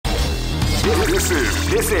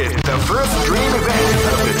This is the first dream event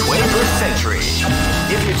of the 21st century.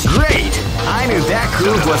 If it's great, I knew that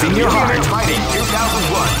groove was in your heart. Fighting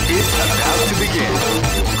 2001 is about to begin.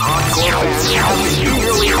 Hardcore fans have been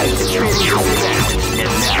eagerly anticipating this event, and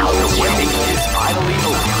now the waiting is finally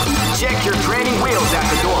over. Check your training wheels at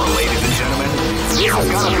the door, ladies and gentlemen. This is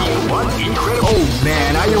gonna be one incredible. Oh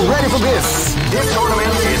man, are you ready for this? This tournament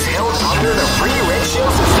is held under the free ratio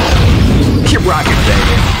system. Keep rocking,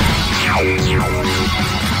 baby.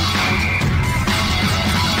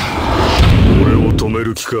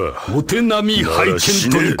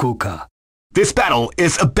 This battle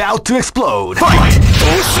is about to explode. Fight!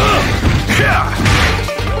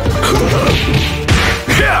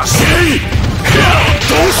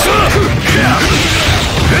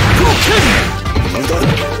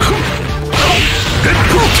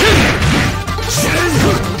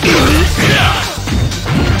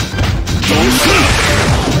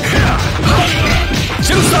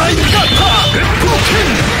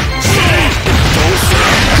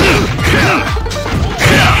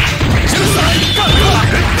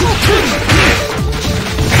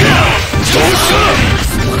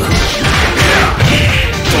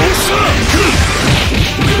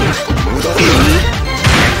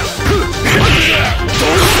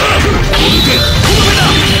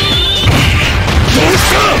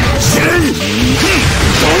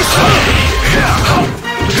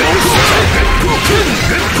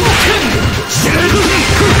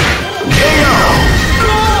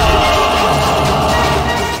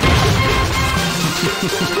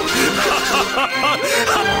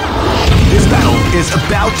 This battle is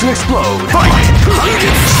about to explode. Fight!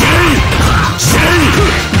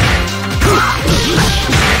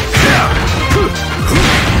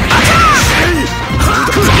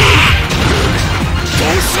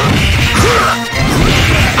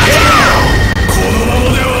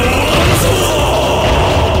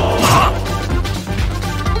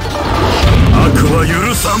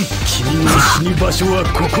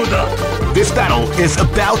 This battle is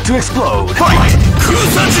about to explode. Fight!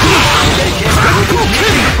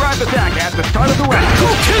 Surprise attack at the start of the round.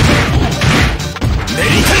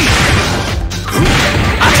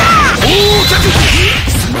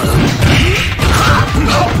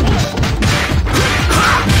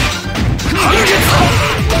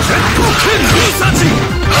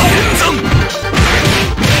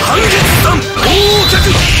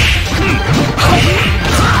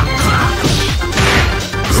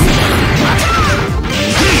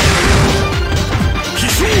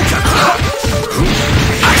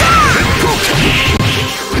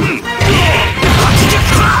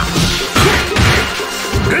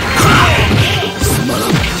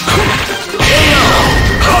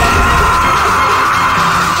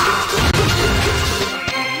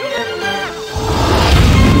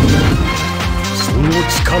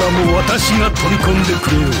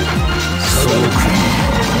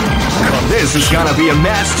 This is gonna be a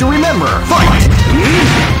match to remember. Fight!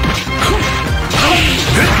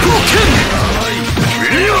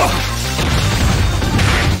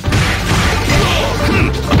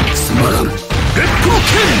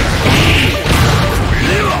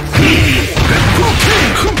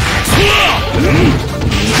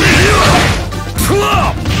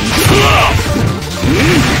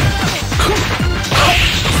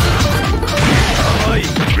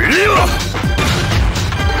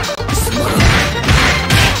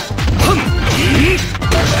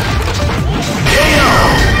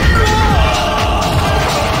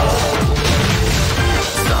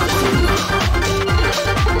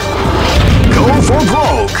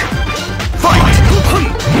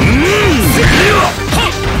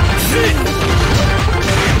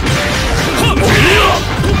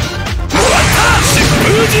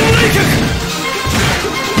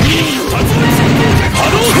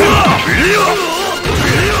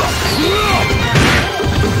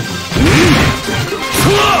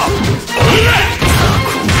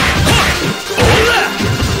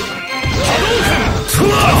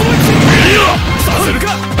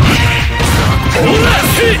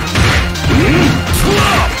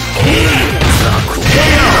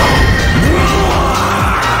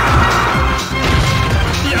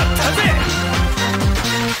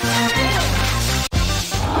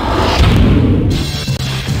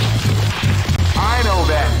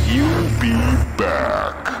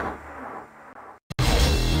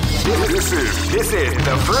 This is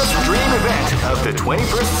the first dream event of the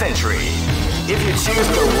 21st century. If you choose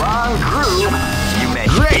the wrong groove, you may.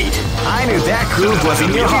 Great! I knew that groove was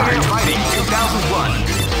in your heart. Fighting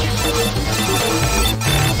 2001.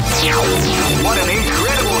 What an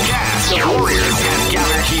incredible cast of warriors has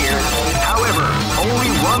gathered here. However,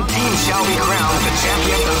 only one team shall be crowned the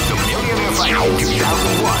champion of the Millionaire Fight 2001.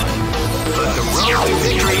 But the road to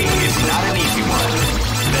victory is not an easy one.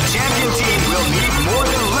 The champion team will need more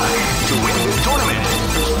than luck to win this tournament.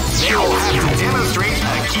 They will have to demonstrate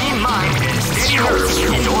a keen mind and steady nerves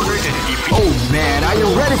in order to defeat. Oh man, are you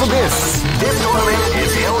ready for this? This tournament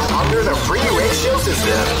is held under the free ratio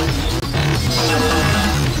system.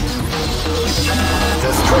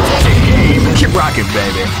 The strategic game. Keep rocking,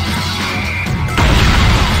 baby.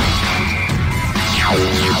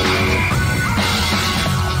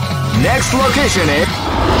 Next location is...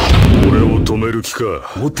 俺を止める気か。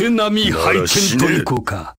お手並み拝見といこう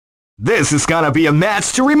か。This is gonna be a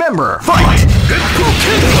match to remember. Fight!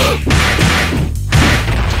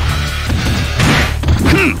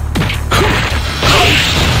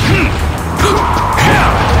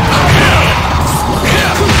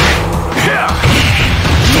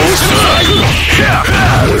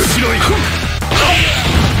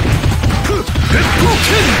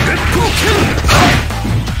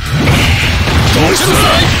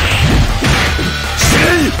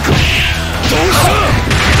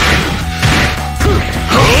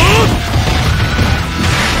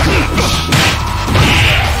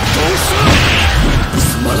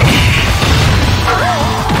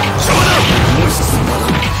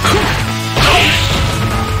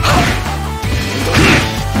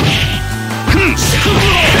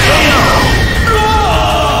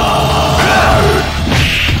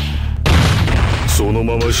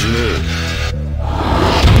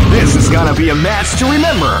 This is gonna be a match to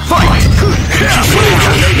remember. Fight!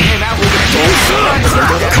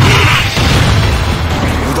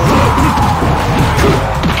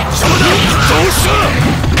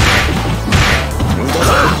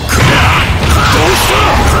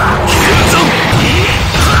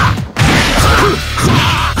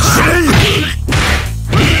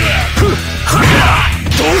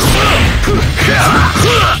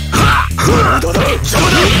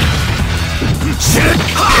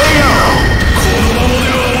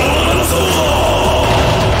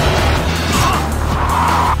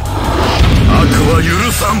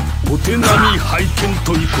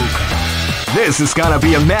 This is gonna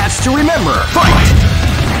be a match to remember. Fight!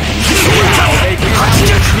 They came out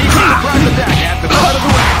with a sneaky surprise attack at the front of the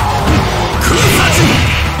round.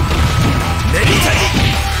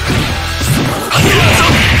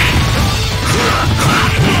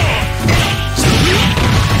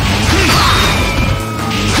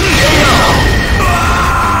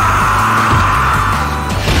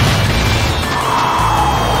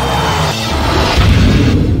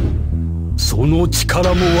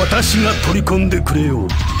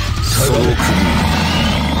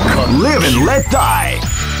 Live and let die.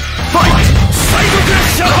 Fight!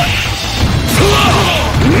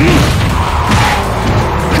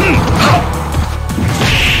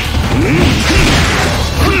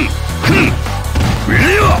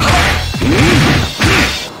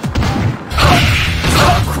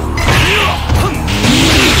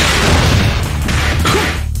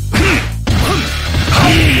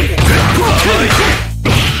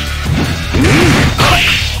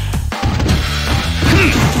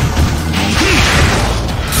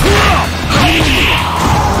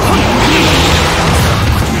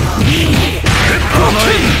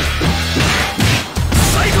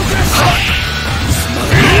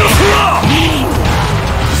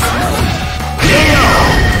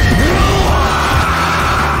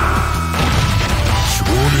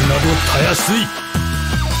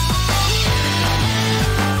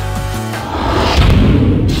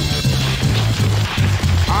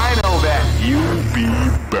 I know that you'll be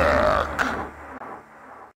back.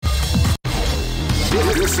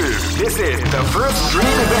 This is the first dream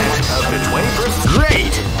event of the 21st.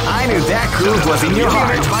 Great! I knew that groove was in your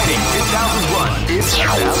heart. Fighting 2001 is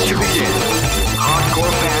about to begin. Hardcore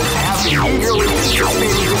fans have been eagerly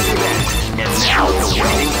anticipating this event, and now the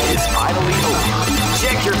waiting is finally over.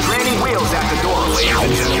 Check your training wheels at the door,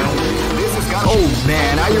 ladies and gentlemen. This is gonna... Oh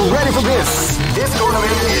man, are you ready for this? This tournament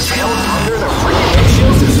is held under the free ratio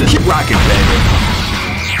system. Keep rocking, baby.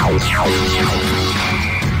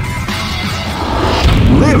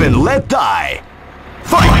 Live and let die.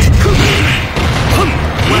 Fight!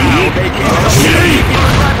 Wow, they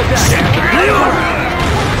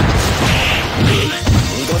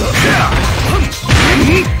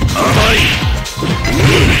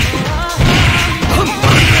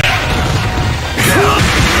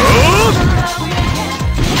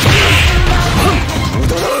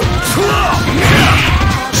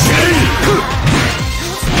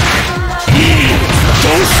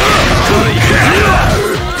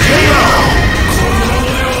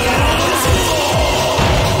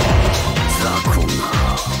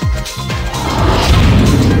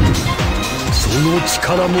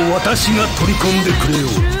力も私が取り込んでくれよ。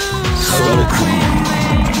その国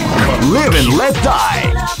Live and let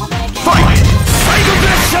die. Fight! サイドク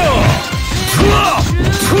ラッシャー。ふわ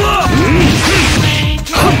ふわ。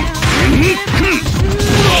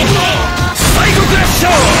サイドクラッシャ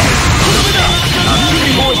ー。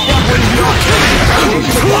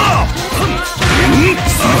ふわ。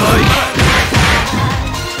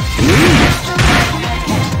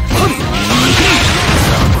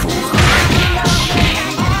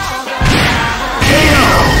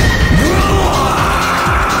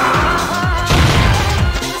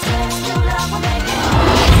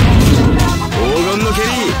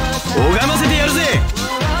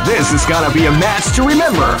This is gonna be a match to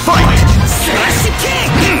remember. Fight! Slash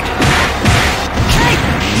kick!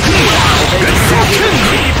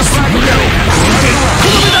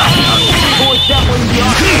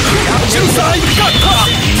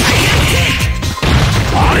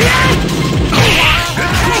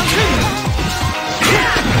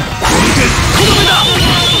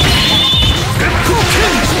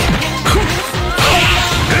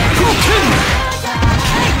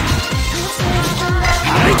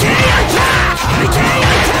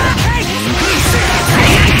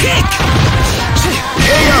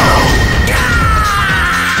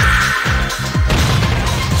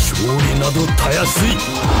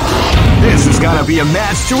 This is gonna be a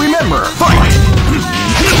match to remember. Fight!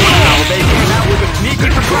 Well, they came out with a sneaky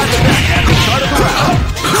surprise attack at the start of the round.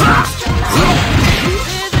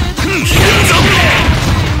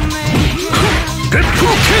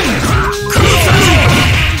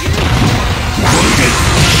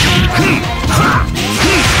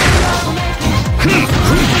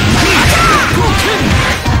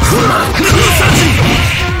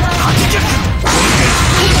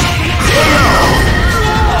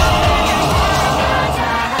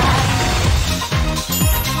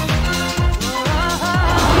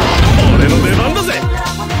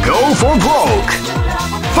 Go for broke.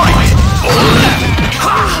 Fight!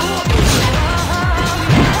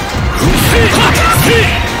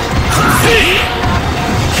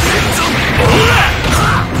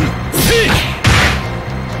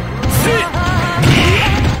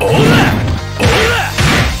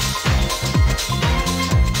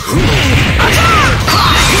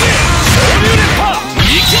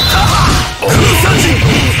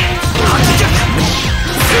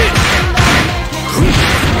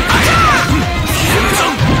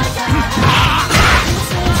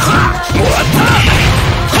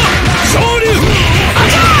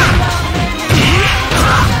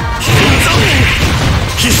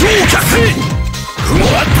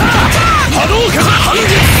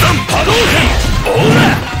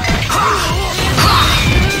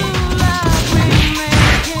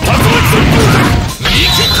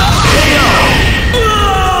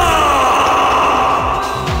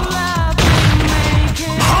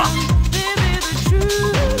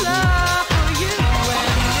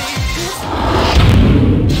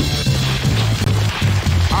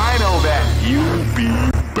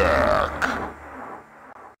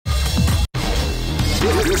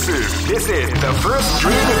 This is the first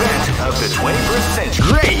dream event of the 21st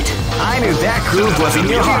century. Great! I knew that groove was in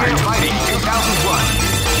your heart. Fighting 2001.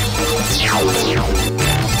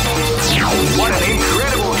 What an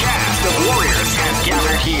incredible cast of warriors has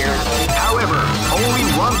gathered here. However, only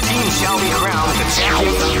one team shall be crowned the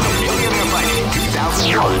champions of the Millionaire Fighting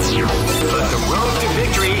 2001. But the road to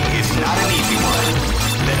victory is not an easy one.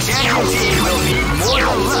 The champion team will need more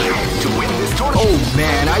than luck to win this tournament. Oh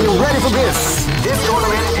man, are you ready for this? This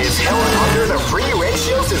tournament is held under the free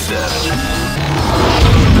ratio system.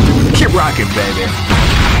 Keep rocking, baby.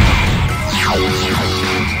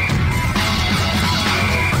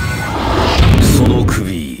 その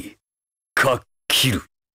首かっきる。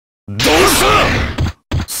どうし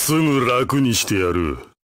た？すぐ楽にしてやる。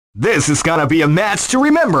This is gonna be a match to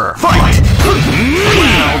remember. Fight!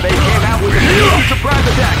 Wow, they came out with a new surprise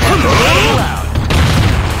attack at the start of the round.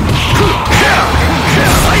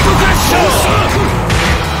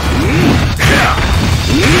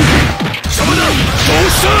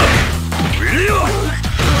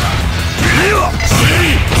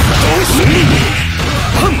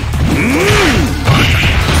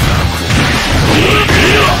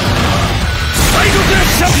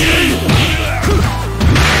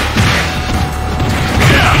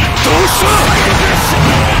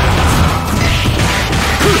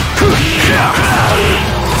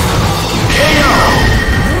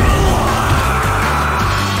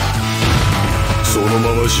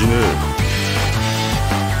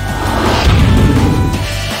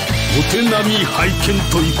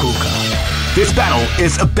 This battle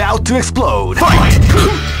is about to explode. Fight!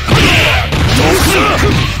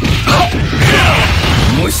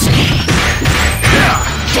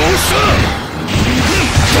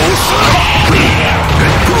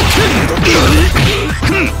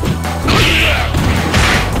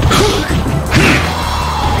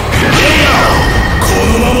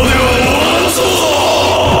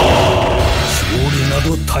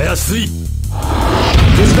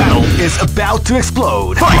 This battle is about to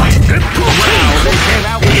explode. Fight! Wow, they came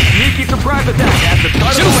out with a sneaky surprise attack at the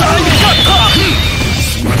start of the round. That's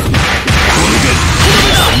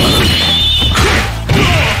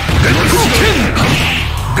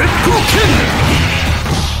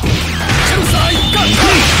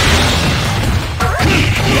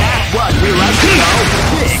what we like to know.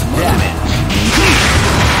 Big damage.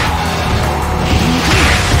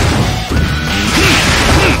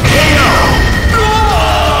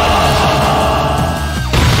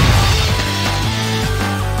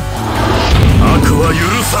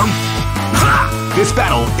 This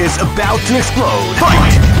battle is about to explode.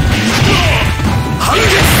 Fight!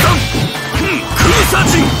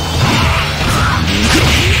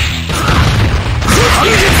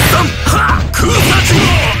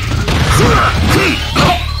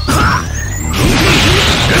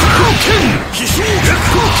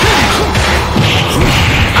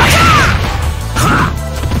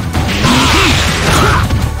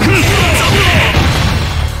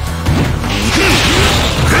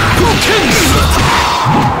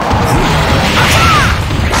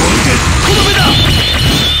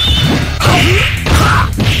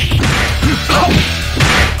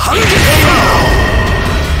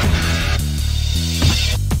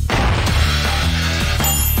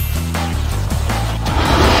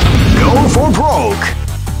 Go for broke.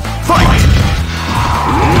 Fight!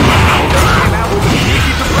 Came out with a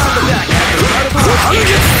sneaky surprise attack at the start of the round.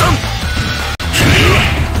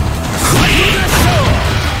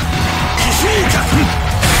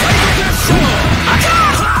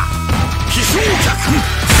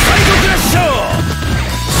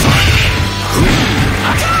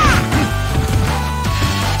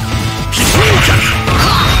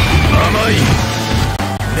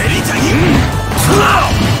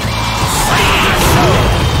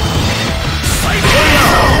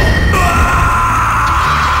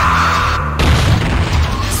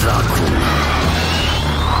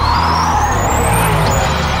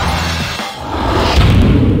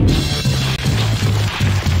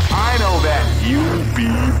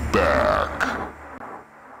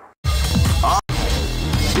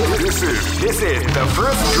 This is the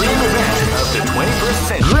first dream event of the 21st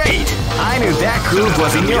century. Great! I knew that groove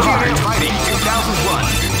was in your heart. Fighting 2001.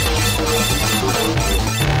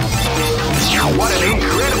 What an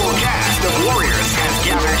incredible cast of warriors has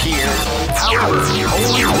gathered here. However,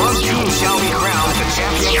 only one team shall be crowned the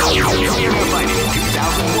champion of Junior Fighting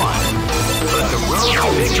 2001. But the road to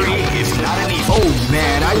victory is not an easy. Oh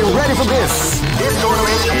man, are you ready for this? This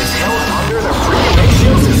tournament is held under the free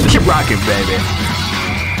ratio system. Keep rocking, baby.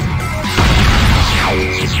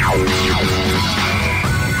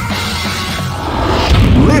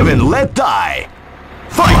 Live and let die.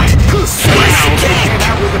 Fight! Wow, they came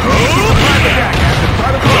out with a sneaky surprise attack at the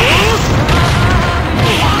start of the round.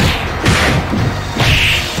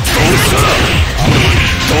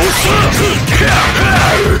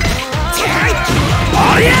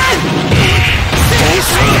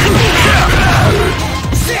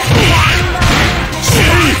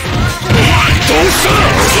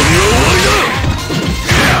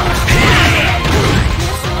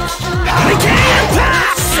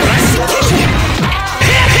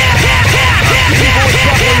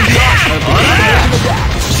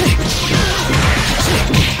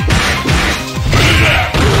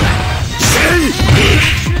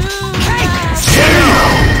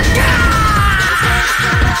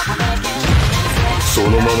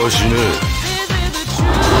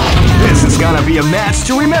 This is gonna be a match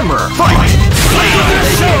to remember. Fight! They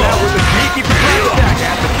came out with a sneaky surprise attack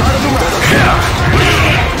at the start of the round.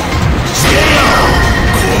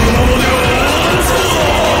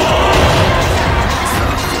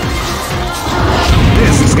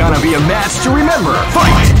 This is gonna be a match to remember.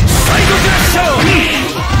 Fight!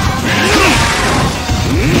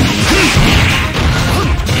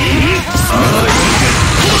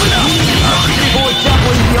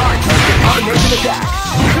 The art of the combination attack.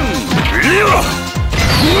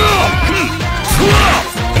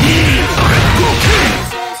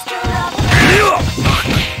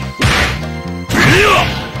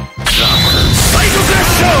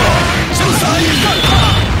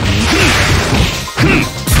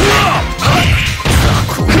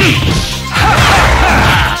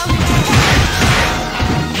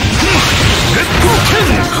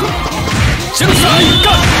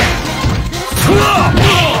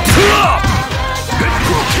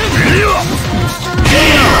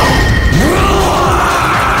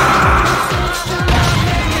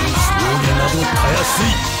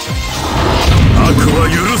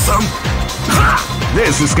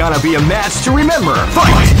 This is gonna be a match to remember.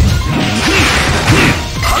 Fight!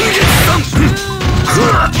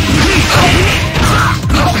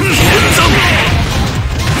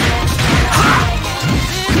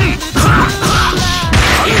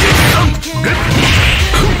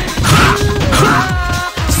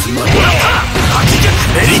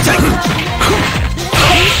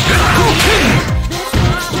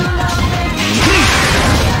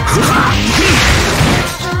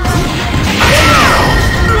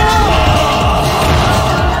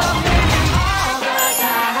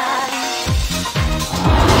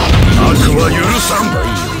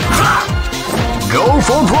 Go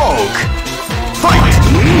for broke! Fight!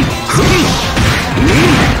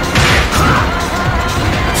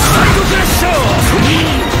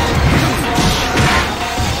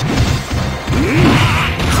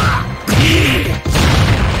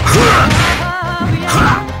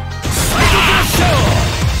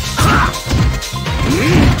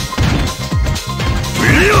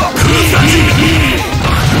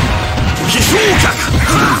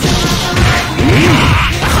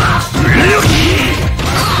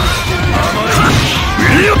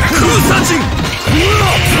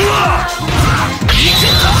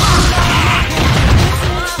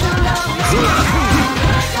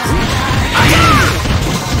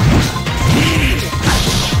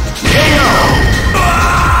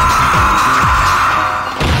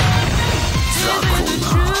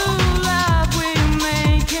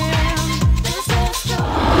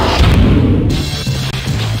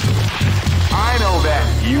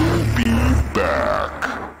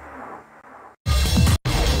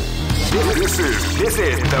 This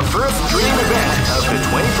is the first dream event of the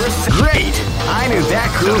 21st century. Great! I knew that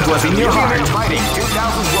groove was in your heart. Fighting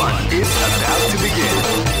 2001 is about to begin.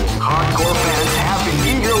 Hardcore fans have been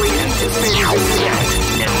eagerly anticipating this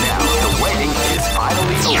event, and now the waiting is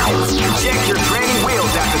finally over. Check your training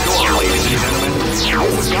wheels at the door, ladies and gentlemen.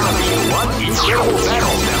 This is gonna be one incredible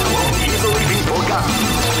battle that won't easily be forgotten.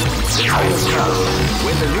 The time has come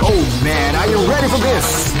with the new... Oh man, are you ready for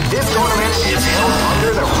this? This tournament is held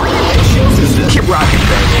under the free ratio system. Keep rocking,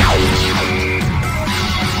 baby.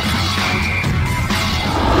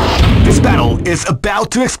 This battle is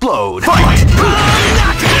about to explode. Fight!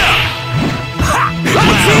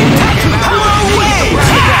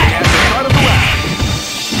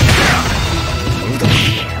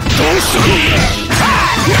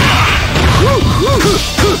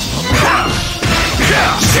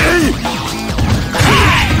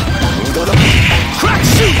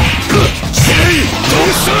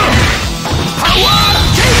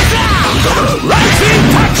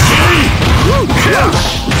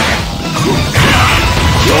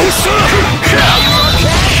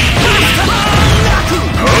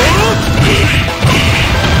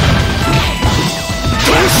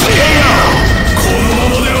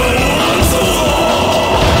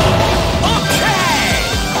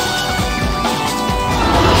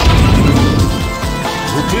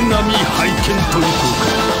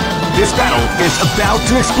 This battle is about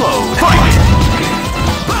to explode. Fight!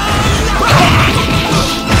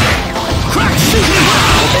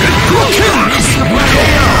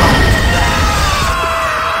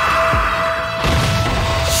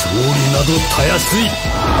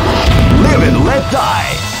 Live and let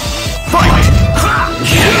die. Fight! Wow,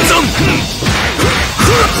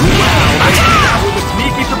 with a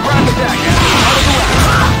sneaky surprise attack at the start of the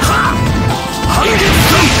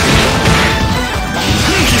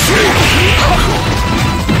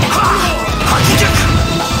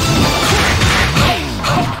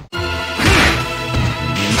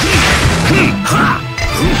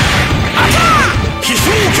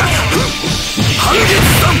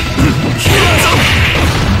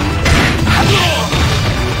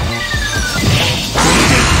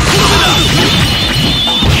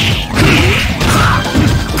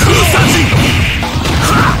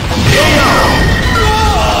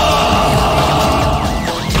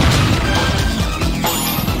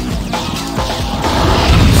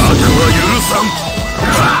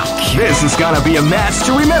This is gonna be a match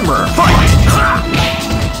to remember. Fight!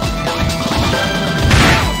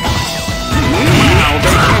 Wow, they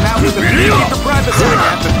came out with a big surprise attack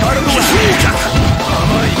at the start of the round.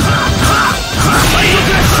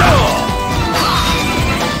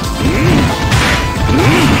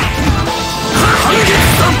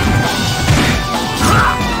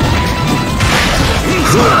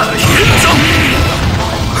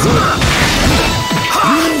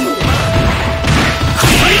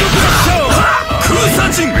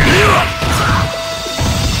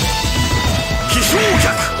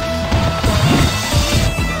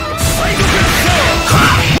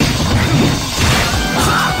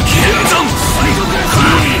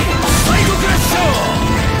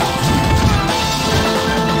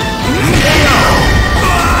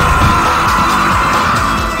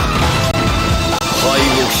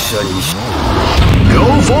 車にし Go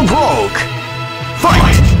for broke!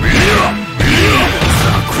 Fight!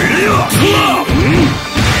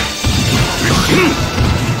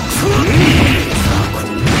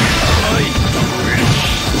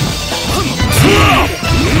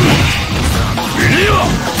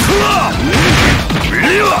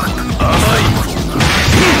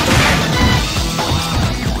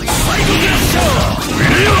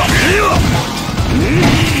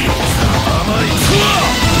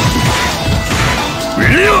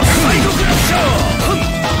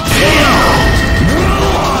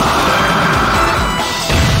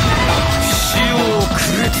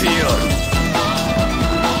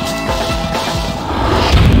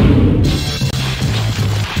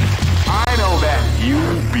 I know that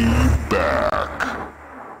you'll be back.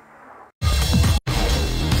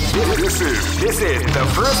 This is the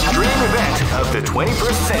first dream event of the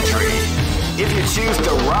 21st century. If you choose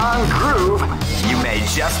the wrong groove, you may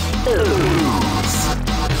just lose.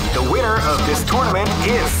 The winner of this tournament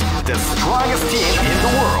is the strongest team in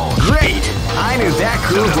the world. Great! I knew that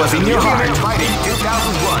groove was in your heart. Fighting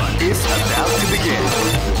 2001 is about to begin.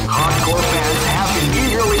 Hardcore fans have been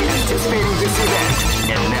eagerly anticipating this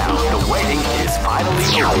event, and now the waiting is finally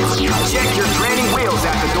over. Check your training wheels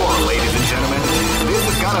at the door, ladies and gentlemen. This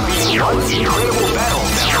is gonna be one incredible battle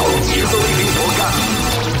that won't easily be forgotten.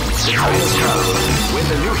 The time has come when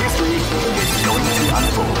the new history is going to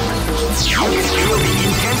unfold. You can feel the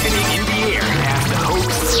intensity in the air as the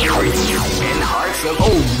hopes, dreams, and hearts of...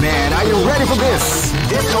 Oh man, are you ready for this?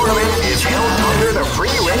 This tournament is held under the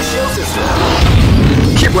free ratio system.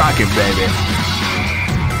 Keep rocking, baby.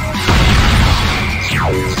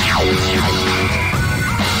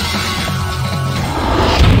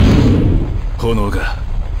 炎が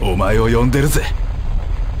お前を呼んでるぜ。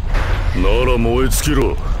なら燃え尽き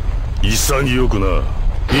ろ。潔くな。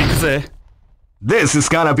行くぜ。This is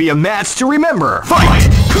gonna be a match to remember.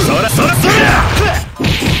 Fight! そらそらそら。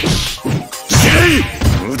シェイ。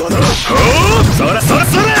無駄だ。ほー。そらそら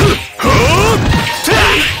そら。ほー。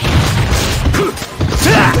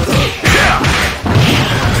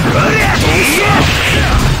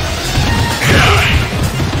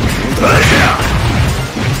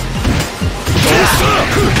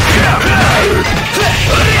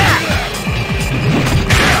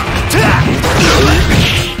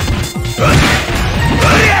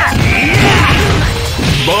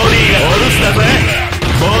ボディがお留守だぜ。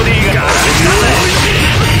ボディがお留守だぜ。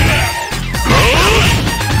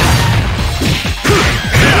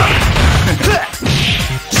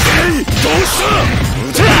どうした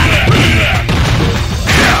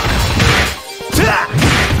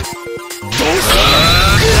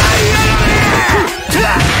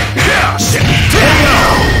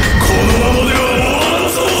このままでは終わらん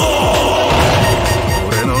ぞ。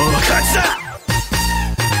俺の勝ちだ。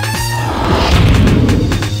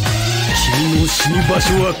君の死に場所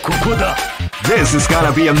はここだ。 This is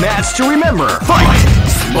gonna be a match to remember. Fight!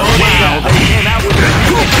 Wow, they came out with a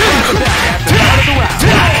cool kick at the start of the round.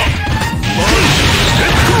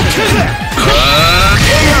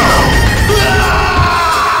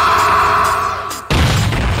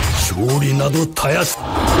 勝利などたやす。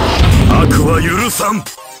悪は許さん。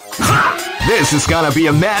 This is gonna be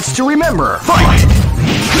a match to remember. Fight! Wow,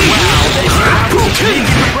 they came out with a sneaky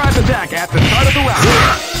surprise attack at the start of the round.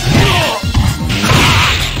 悪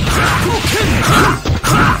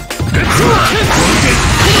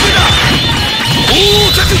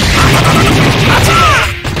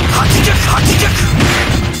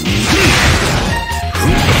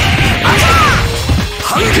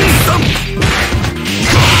は許さん。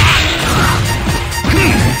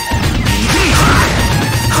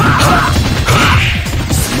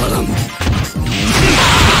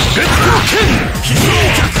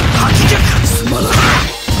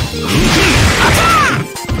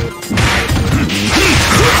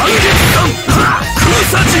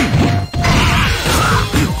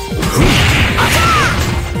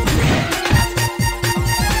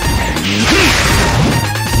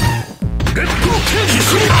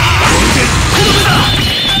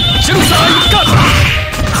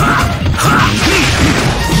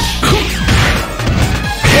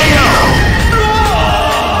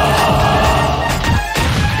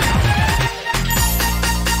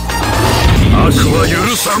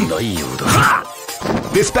ないようだ。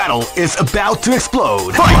 This battle is about to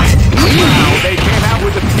explode. Fight! Wow, they came out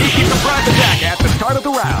with a sneaky surprise attack at the start of the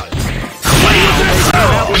round. Wow, they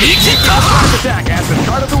came out with a sneaky surprise attack at the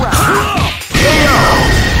start of the round.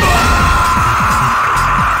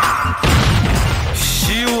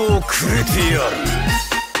 死をくれてやる。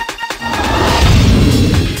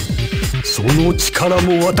その力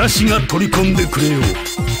も私が取り込んでくれよう。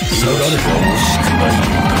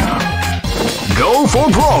Go for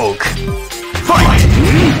broke. Fight!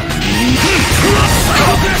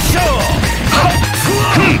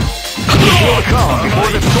 Feel calm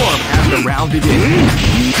before the storm as the round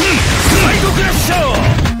begins.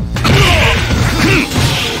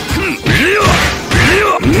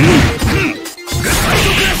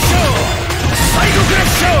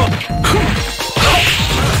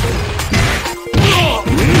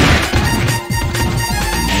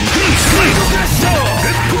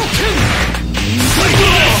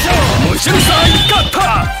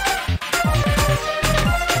 Got